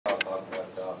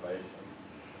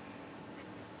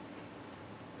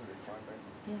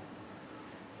Yes.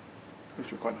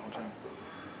 It's recording the whole time.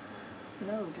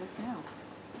 No, just now.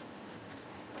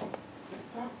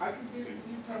 I can hear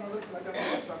you kind of looking like I'm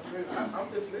something.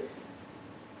 I'm just listening.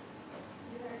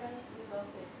 You heard us, we both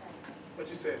said the same thing. What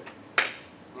you said?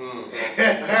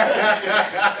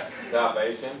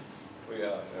 Salvation.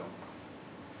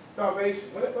 Salvation.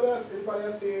 What else? Anybody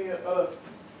else see any other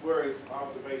words?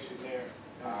 Observation there.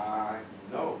 I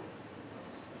know.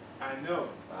 I know.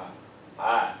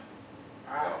 I.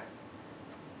 I.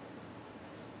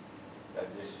 That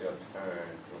this shall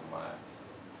turn to my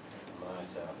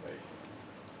salvation.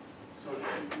 So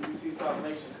we see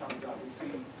salvation comes out. We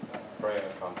see Prayer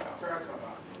come out. prayer come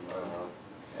out.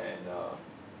 And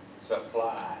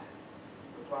supply.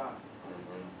 Supply.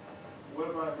 What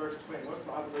about in verse 20? What's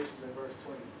the observation in verse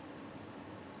 20?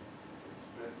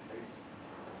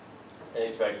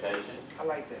 Expectation. I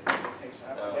like that expectation.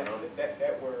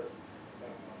 That word.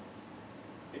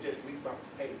 It just leaps off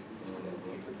the page.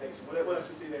 Expectation. What else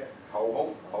you see there?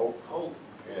 Hope. Hope.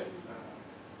 Yeah.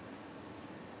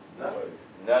 Nothing.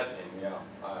 Nothing, yeah.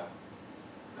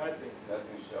 Nothing.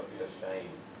 Nothing shall be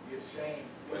ashamed. Be ashamed.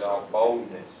 Without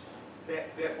boldness.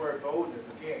 That word boldness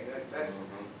again. That's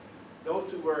those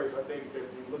two words. I think just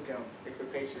when you look at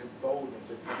expectation and boldness,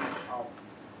 just off.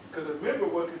 Because remember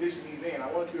what condition he's in.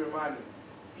 I want you to remind him.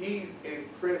 He's in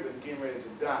prison, getting ready to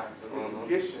die. So his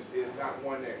condition is not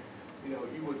one that you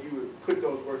would put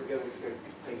those words together when you say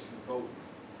expectation and boldness.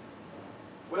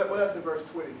 What else in verse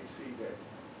 20 you see there?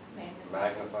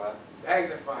 Magnify.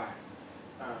 Magnify.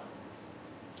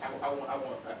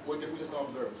 We just gonna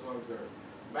observe.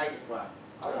 Magnify.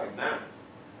 I like now.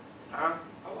 Huh?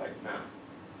 I like now.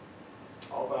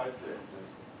 All by itself.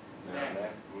 Just Now.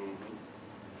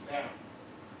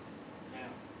 Now.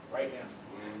 Right now.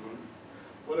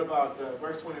 What about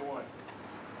verse 21?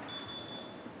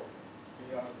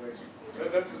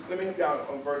 Let me help you out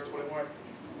on verse 21.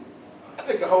 I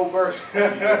think the whole verse.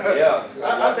 Yeah.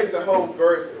 I think the whole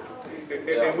verse,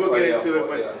 and we'll get into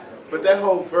it, but that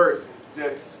whole verse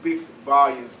just speaks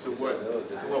volumes to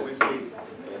what we see.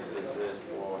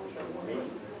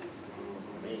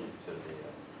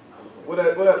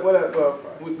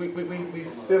 We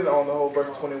sit on the whole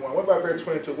verse 21. What about verse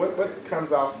 22? What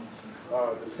comes off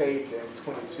the page in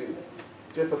 22?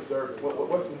 Just observe it.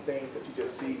 What's some things that you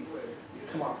just see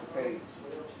come off the page?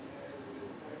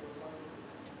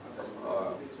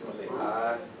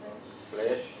 Eye,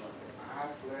 flesh. Eye,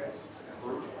 flesh.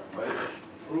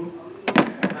 Fruit.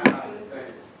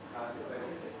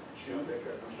 Shoes.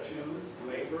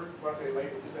 Labor. When I say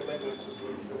labor, you say labor. It's just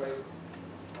labor.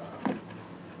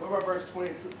 What about verse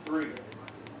 23?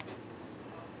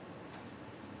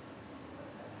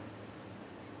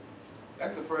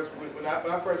 That's the first one. When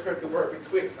I first heard the word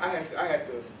betwixt, I had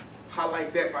to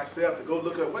highlight that myself to go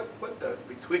look at what does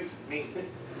betwixt mean.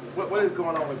 What is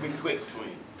going on with betwixt?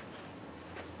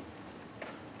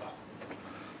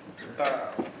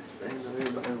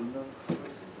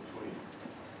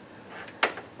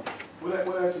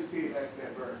 What else you see in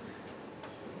that verse?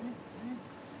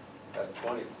 That's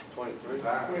 23.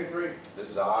 23.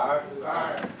 Desire.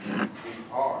 Desire.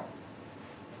 Hard.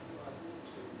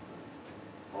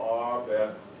 Far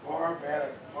better. Far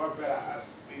better.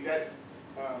 I mean, that's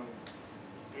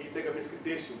when you think of his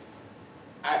condition.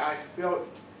 I felt.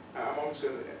 I'm almost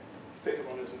going to say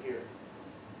something on this one here.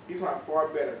 He's my far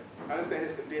better. I understand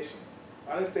his condition.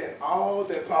 I understand all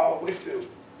that Paul went through.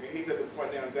 And he's at the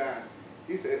point now dying.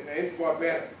 He said, man, it's far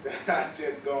better that I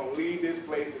just going to leave this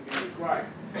place and be with Christ.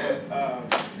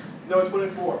 Number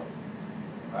 24.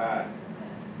 Abide.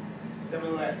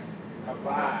 Nevertheless,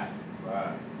 abide.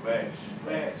 Flesh.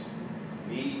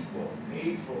 Needful.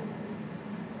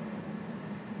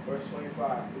 Verse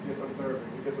 25. We just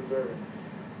observing.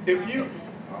 If you...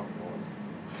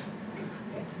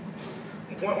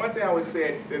 One thing I would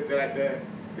say that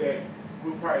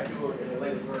we'll probably do it in a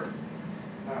later verse.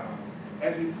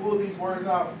 As we pull these words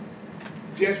out,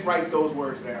 just write those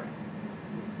words down.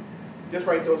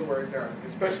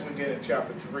 Especially when we get in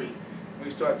chapter 3. When we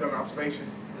start doing observation,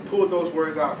 pull those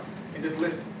words out and just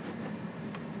listen.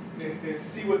 Then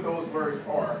see what those words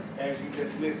are as you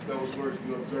just list those words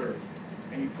you observe.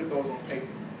 And you put those on paper.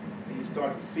 And you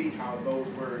start to see how those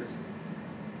words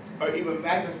are even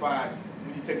magnified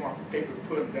when you take them off the paper and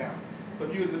put them down. So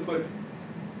if you were to put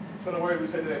some of the words we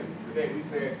said today, we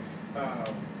said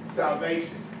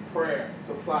salvation, prayer,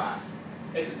 supply,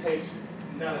 exhortation,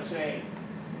 not ashamed,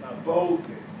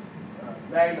 boldness,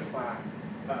 magnify.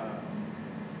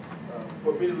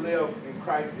 For me to live in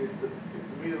Christ is for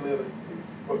me to live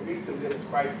is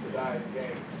Christ, to die is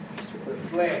gain. The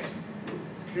flesh,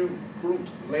 fruit,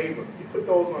 labor. You put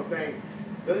those on things,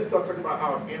 Then it start talking about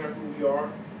our inner who we are,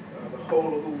 the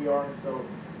whole of who we are. And so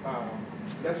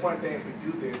that's one thing if we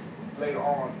do this later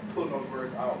on, pulling those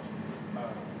words out.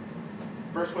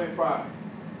 Verse 25.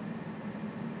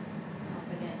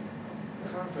 Confidence.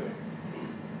 Confidence.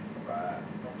 Abide.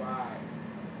 Abide.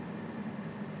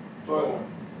 Joy.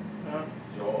 Huh?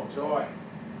 Joy. Joy.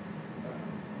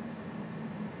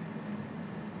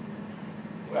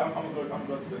 Well, I'm gonna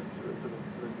go to the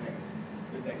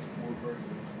next 4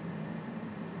 verses.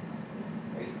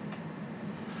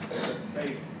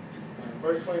 Faith.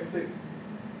 Verse 26.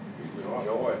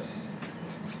 Rejoice.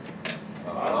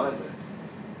 Abundant.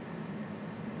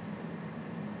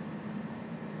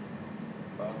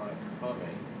 By my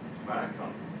coming. My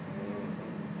coming.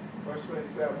 Verse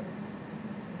 27.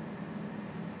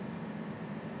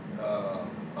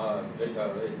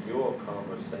 Your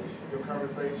conversation. Your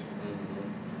conversation.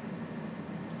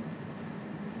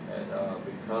 And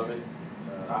becoming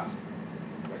Gospel.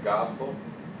 the gospel.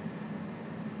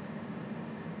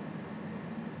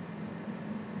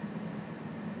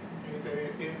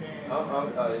 Anything?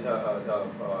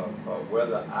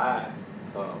 Whether I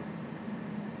come.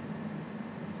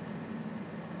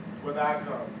 Whether I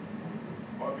come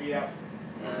or be absent.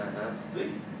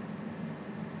 See.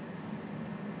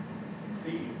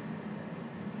 See you.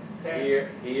 Stand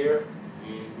Here.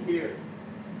 here.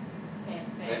 Stand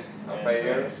fast.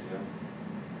 Affairs.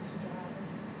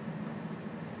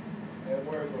 That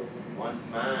word goes with One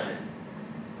mind.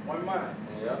 one mind.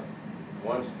 Yeah.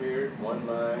 One spirit, one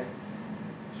mind.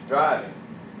 Striving.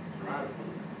 Right.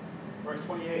 Verse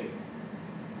 28.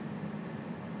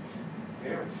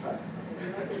 Verify.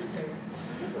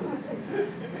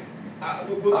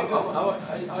 We'll I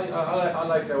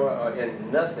like that word,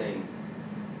 in nothing,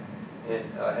 and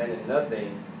in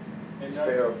nothing And is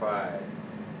nothing. verified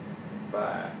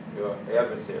by your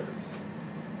adversaries.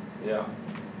 Yeah.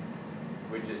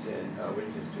 Which is to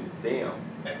them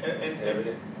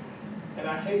evident. And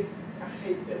I hate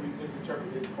that we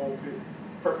misinterpret this whole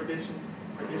prediction.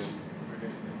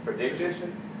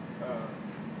 Prediction.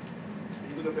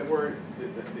 You look at that word, the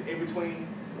in between.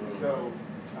 So,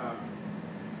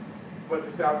 but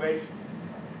to salvation.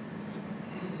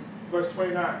 Verse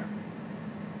 29.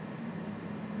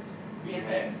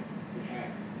 Given. We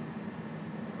have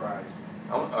Christ.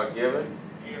 I'm given.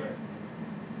 given.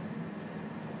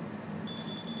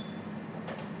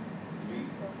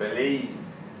 Believe.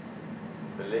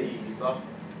 Suffer.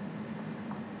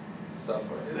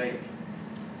 Suffer. Sink.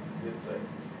 Get saved.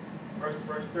 Verse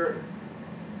 30.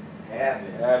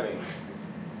 Having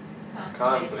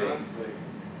conflict. Conflict.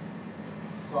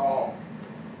 Saul.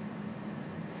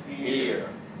 Here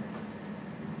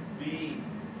Be.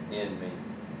 in me.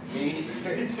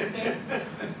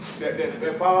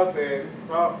 that Paul says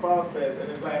in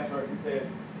his last verse, he says,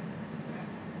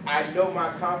 I know my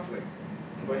conflict,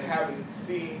 but having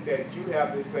seen that you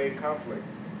have the same conflict,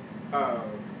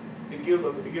 it gives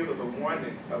us a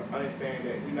oneness of understanding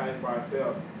that we're not in by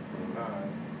ourselves.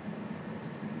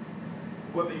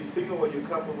 Whether you're single or you're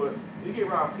coupled with, you get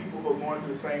around people who are going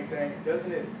through the same thing,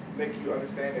 doesn't it make you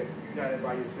understand that you're not in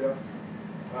by yourself?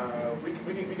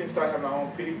 We can start having our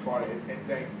own pity party and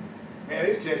think, man,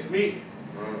 it's just me.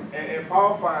 And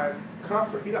Paul finds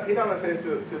comfort. He don't say this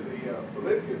to the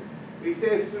Philippians. He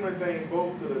says similar things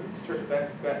both to the church of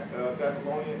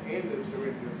Thessalonians and the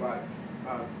Corinthians about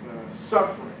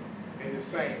suffering and the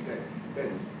same. That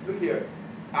look here,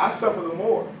 I suffer the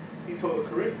more, he told the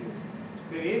Corinthians,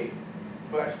 than any,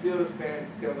 but I still stand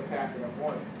on the path that I'm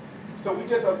on. So we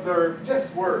just observe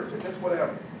just words or just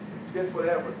whatever.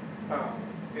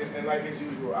 And like as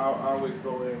usual, I'll always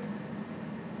go in.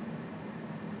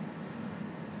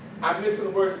 I missed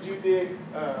some words that you did,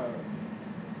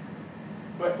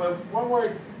 but one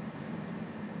word,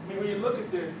 when you look at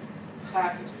this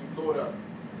passage, you blow it up.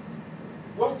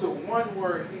 What's the one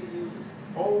word he uses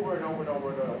over and over and over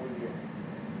and over again?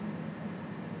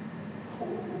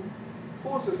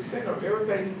 Who's the center of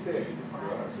everything he says?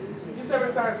 He said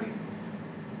every time he.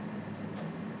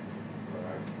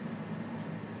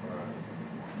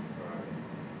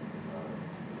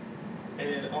 And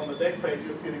then on the next page,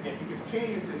 you'll see it again. He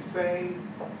continues the same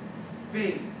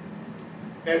theme.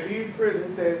 As he in prison,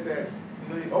 he says that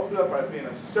he opened up by being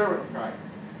a servant of Christ.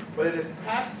 But in this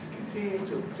passage, he continues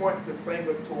to point the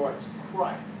finger towards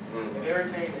Christ and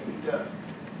everything that he does.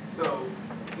 So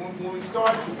when we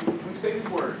start, we say these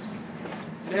words.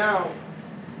 Now,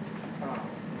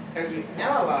 as we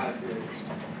analyze this,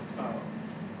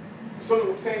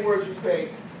 so the same words you say,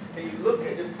 and you look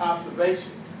at this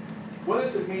observation, what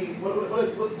does it mean? What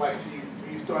it looks like to you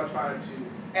when you start trying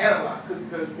to analyze?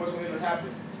 Because what's going to happen?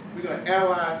 we're going to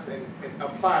analyze and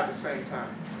apply at the same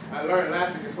time. I learned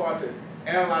last week it's hard to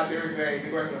analyze everything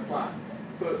and go ahead and apply.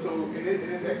 So in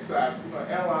this exercise, we're going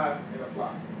to analyze and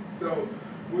apply. So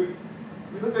we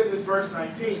looked at this verse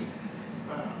 19.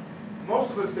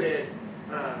 Most of us said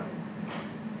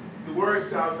the word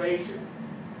salvation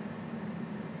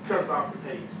comes off the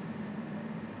page.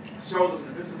 Shows us in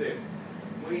the midst of this.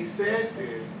 When he says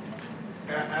this,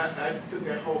 and I took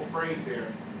that whole phrase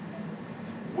there,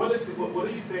 what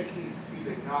do you think he's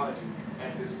acknowledging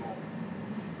at this moment?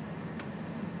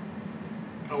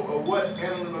 Or what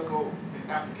analytical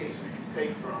application you can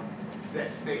take from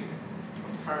that statement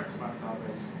of turn to my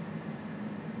salvation?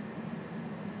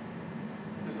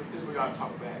 This is where y'all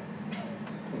talk back.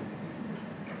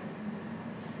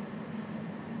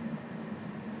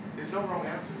 There's no wrong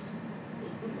answers.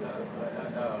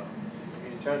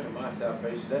 When you turn to my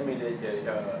salvation, that means that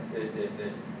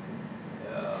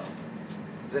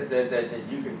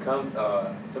you can come.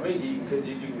 To me, you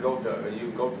can go to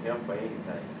him for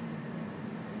anything.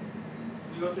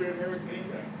 You go through anything.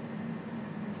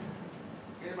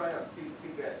 Anybody else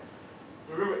see that?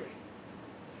 Remember,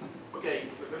 okay,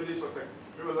 let me do this for a second.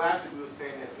 Remember last week we were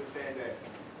saying this. We were saying that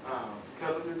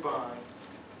because of his bonds,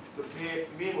 the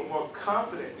men were more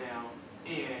confident now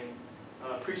in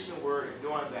preaching the word and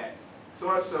doing that. So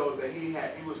much so that he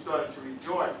was starting to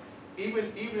rejoice,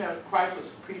 even as Christ was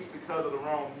preached because of the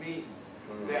wrong means,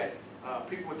 that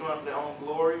people were doing it for their own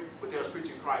glory, but they was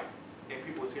preaching Christ, and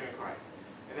people was hearing Christ.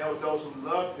 And there was those who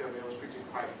loved him and was preaching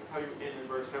Christ. That's how you end in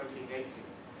verse 17, 18.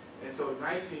 And so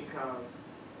 19 comes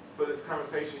for this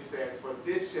conversation. He says, I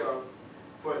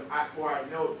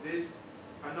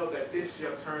know that this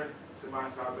shall turn to my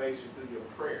salvation through your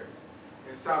prayer.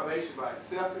 And salvation by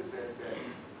itself, it says that,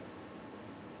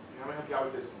 I'm going to help you out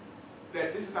with this one,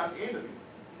 that this is not the end of me.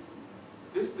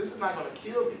 This is not going to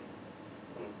kill me.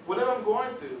 Whatever I'm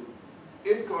going through,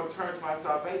 it's going to turn to my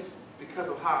salvation because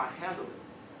of how I handle it.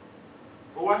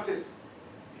 But watch this.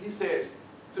 He says,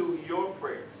 through your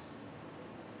prayers,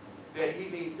 that he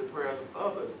needs the prayers of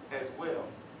others as well.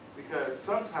 Because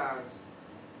sometimes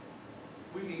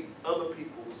we need other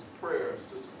people's prayers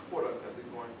to support us as we're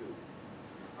going through.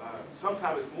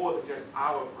 Sometimes it's more than just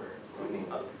our prayers. We need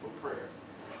other people's prayers.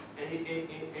 And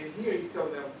here he's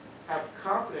telling them, have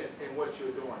confidence in what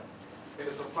you're doing and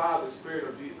to supply the Spirit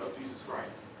of Jesus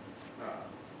Christ.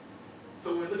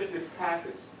 So when we look at this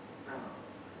passage,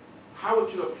 how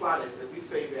would you apply this if we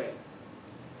say that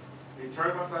in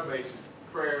terms of salvation,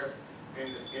 prayers,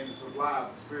 and the supply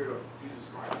of the Spirit of Jesus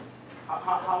Christ?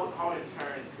 How in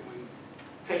turn can we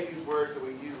take these words that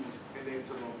we use and then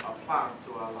to apply them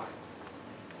to our life?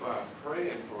 By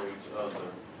praying for each other,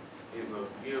 it will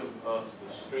give us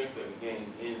the strength that we gain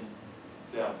in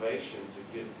salvation to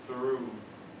get through,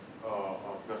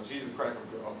 because Jesus Christ,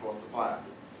 of course, supplies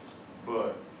it.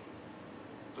 But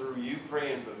through you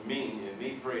praying for me and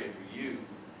me praying for you,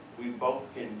 we both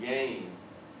can gain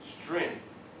strength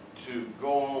to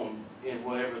go on in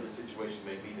whatever the situation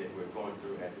may be that we're going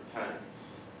through at the time.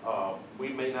 We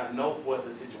may not know what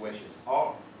the situations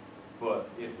are, but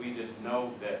if we just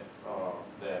know that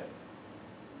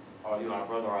our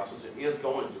brother or our sister is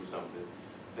going through something,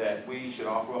 that we should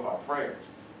offer up our prayers,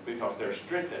 because there's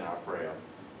strength in our prayers,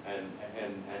 and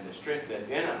the strength that's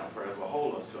in our prayers will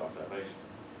hold us to our salvation.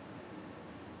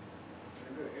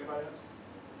 Anybody else?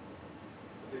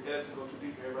 Did Edison go too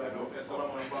deep? Everybody know that? I don't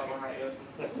want to follow behind Edison.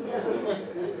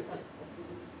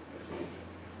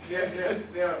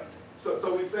 Yeah.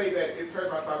 So we say that it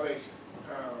turns my salvation.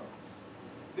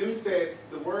 Then he says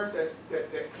the words that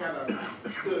kind of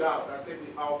stood out. I think we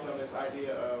all know this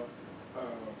idea of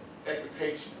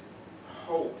expectation,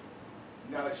 hope,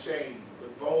 not ashamed,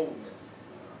 but boldness.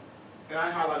 And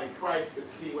I highlighted Christ, the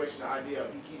continuation of the idea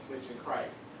of he keeps mentioning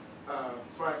Christ.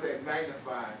 So I said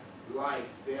magnify, life,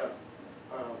 death.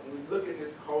 When we look at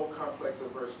this whole complex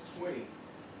of verse 20,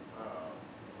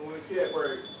 when we see that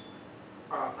word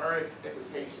earnest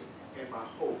expectation and my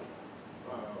hope,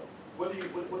 what do you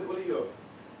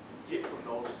get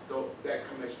from that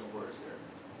combination of words there?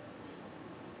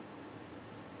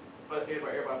 But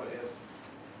everybody else.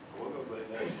 What was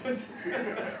that?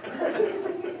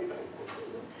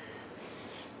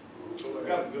 I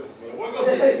got a good one. What goes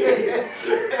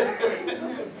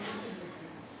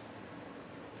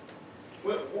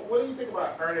What do you think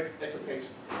about earnest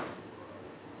expectations?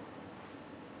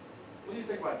 What do you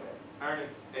think about that?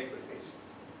 Earnest expectations.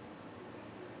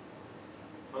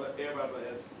 Well, everybody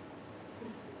else.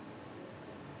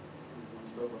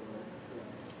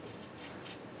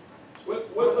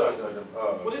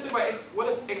 What do you think about, what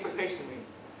does expectation mean?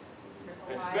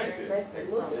 expected. They're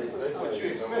looking for That's what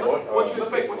you something.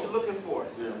 expect. What you looking for?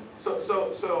 Yeah.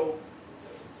 So,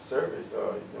 Service,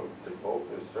 devote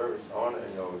to service, honor,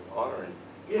 honoring.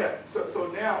 yeah, so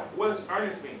now, what does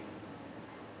earnest mean?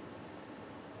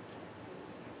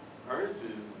 Earnest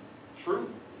is true,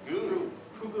 good.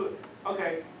 True good.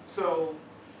 Okay, so,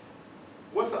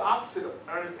 what's the opposite of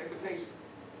earnest expectation?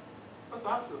 What's the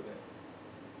opposite of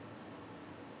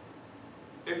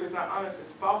that? If it's not honest,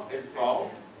 it's false It's expectation.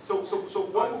 false. So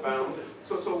what would be some, Unfounded.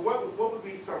 so what would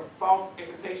be some false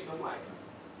expectation of life?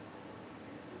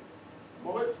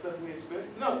 What stuff we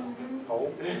expect? No.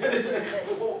 Hope.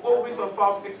 What would be some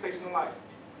false expectation of life?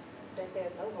 That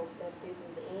there's no hope, that this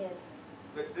is the end.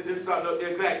 This is not, no,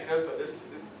 exactly,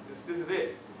 this is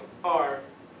it. Or,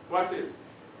 watch this.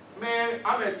 Man,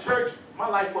 I'm at church, my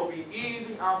life will be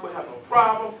easy, I don't have no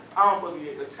problem, I don't supposed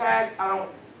to be attacked, I don't,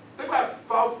 think about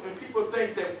false, when people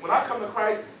think that when I come to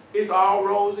Christ, it's all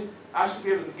rosy, I should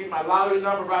be able to get my lottery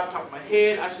number right top of my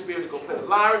head, I should be able to go play the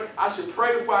lottery, I should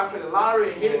pray before I play the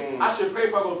lottery and hit it, I should pray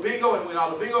before I go bingo and win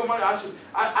all the bingo money, I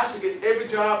should get every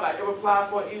job I ever applied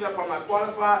for, even if I'm not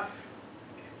qualified.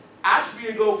 I should be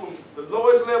able to go from the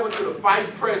lowest level to the vice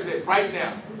president right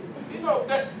now. You know,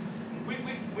 that,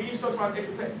 when you start talking about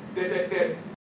expectation, that